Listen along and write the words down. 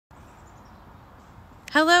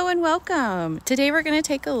Hello and welcome. Today we're going to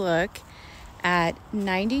take a look at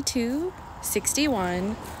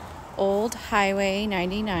 9261 Old Highway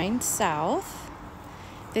 99 South.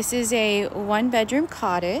 This is a one-bedroom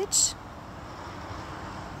cottage.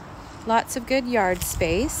 Lots of good yard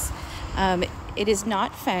space. It is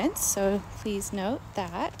not fenced, so please note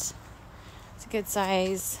that. It's a good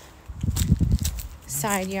size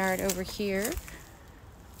side yard over here.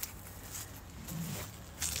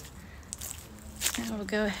 And we'll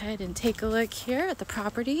go ahead and take a look here at the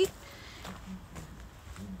property.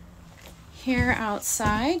 Here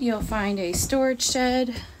outside, you'll find a storage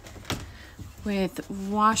shed with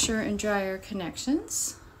washer and dryer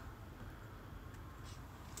connections.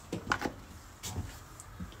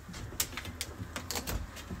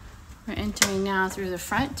 We're entering now through the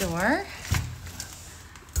front door,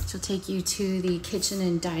 which will take you to the kitchen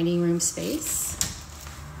and dining room space.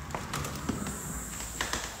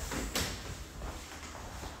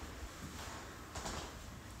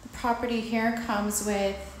 Property here comes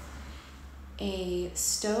with a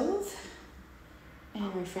stove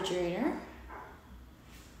and refrigerator.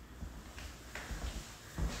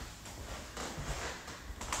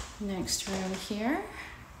 Next room here.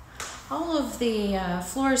 All of the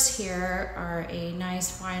floors here are a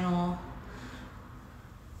nice vinyl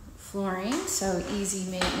flooring, so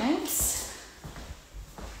easy maintenance.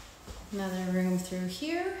 Another room through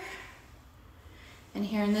here. And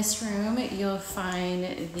here in this room, you'll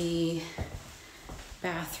find the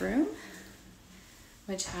bathroom,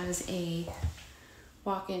 which has a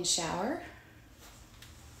walk-in shower.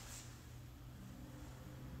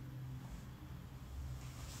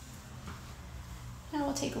 Now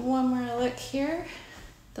we'll take one more look here,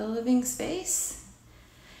 the living space.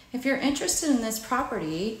 If you're interested in this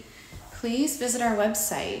property, please visit our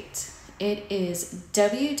website. It is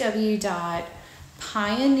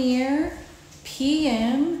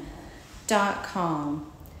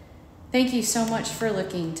www.pioneerpm.com. Thank you so much for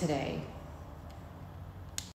looking today.